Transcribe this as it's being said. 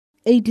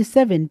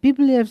87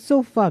 people have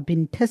so far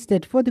been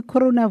tested for the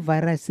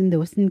coronavirus in the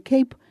Western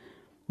Cape.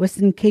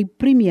 Western Cape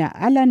Premier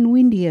Alan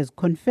Winde has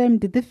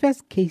confirmed the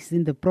first case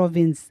in the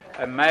province.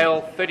 A male,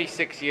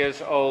 36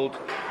 years old,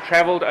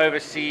 travelled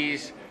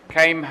overseas,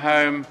 came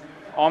home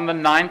on the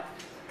 9th,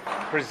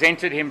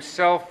 presented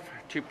himself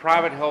to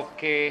private health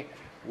care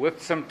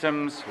with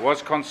symptoms,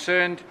 was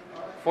concerned.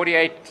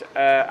 48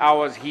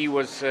 hours he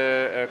was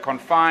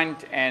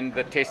confined and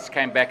the tests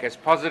came back as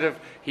positive.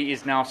 He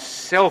is now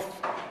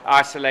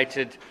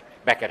self-isolated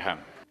back at home.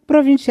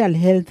 Provincial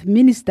Health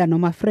Minister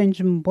Noma French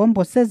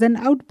Mbombo says an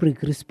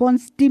outbreak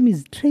response team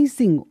is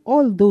tracing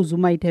all those who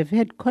might have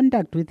had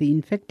contact with the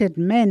infected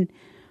man.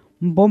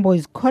 Mbombo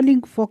is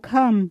calling for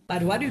calm.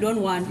 But what you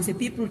don't want is the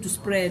people to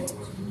spread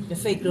the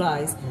fake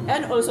lies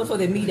and also for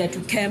the media to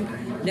camp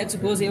next,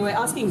 because they were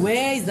asking,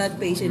 where is that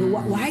patient?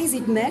 Why does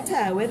it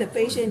matter where the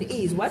patient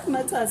is? What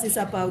matters is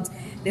about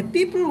the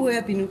people who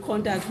have been in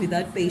contact with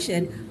that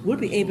patient will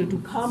be able to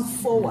come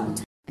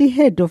forward. The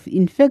head of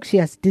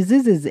infectious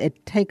diseases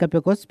at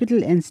Tygerberg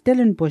Hospital and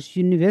Stellenbosch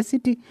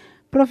University,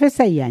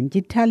 Professor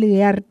Yanji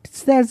Talliard,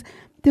 says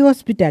the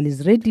hospital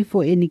is ready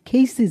for any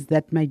cases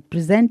that might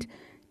present.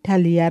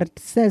 Talliard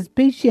says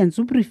patients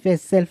who prefer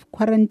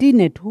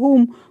self-quarantine at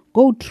home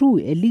go through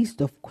a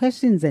list of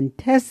questions and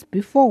tests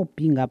before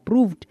being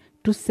approved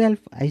to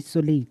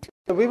self-isolate.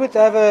 We would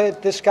have a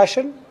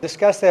discussion,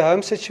 discuss their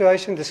home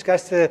situation,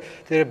 discuss their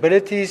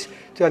abilities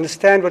to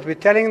understand what we're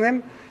telling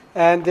them,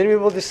 and then we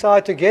will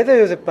decide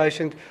together with the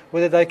patient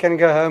whether they can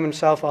go home and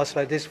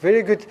self-isolate. There's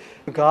very good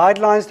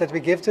guidelines that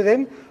we give to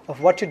them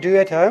of what to do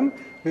at home.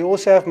 We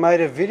also have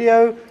made a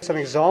video, some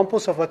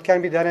examples of what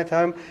can be done at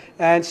home,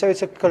 and so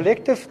it's a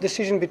collective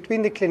decision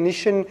between the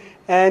clinician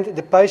and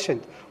the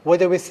patient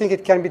whether we think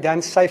it can be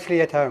done safely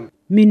at home.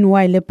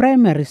 Meanwhile, a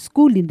primary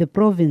school in the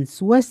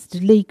province,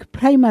 Westlake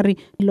Primary,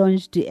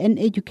 launched an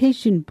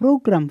education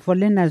program for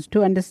learners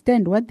to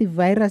understand what the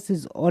virus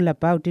is all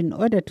about in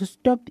order to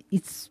stop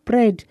its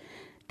spread.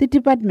 The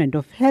Department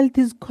of Health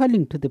is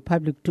calling to the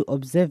public to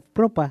observe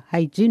proper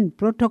hygiene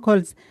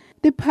protocols.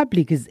 The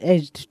public is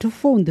urged to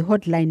phone the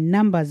hotline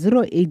number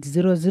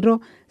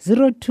 0800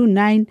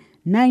 029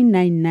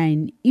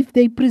 999 if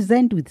they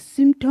present with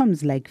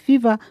symptoms like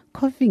fever,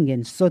 coughing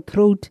and sore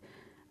throat.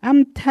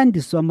 I'm Thandi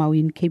Swamawi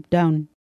in Cape Town.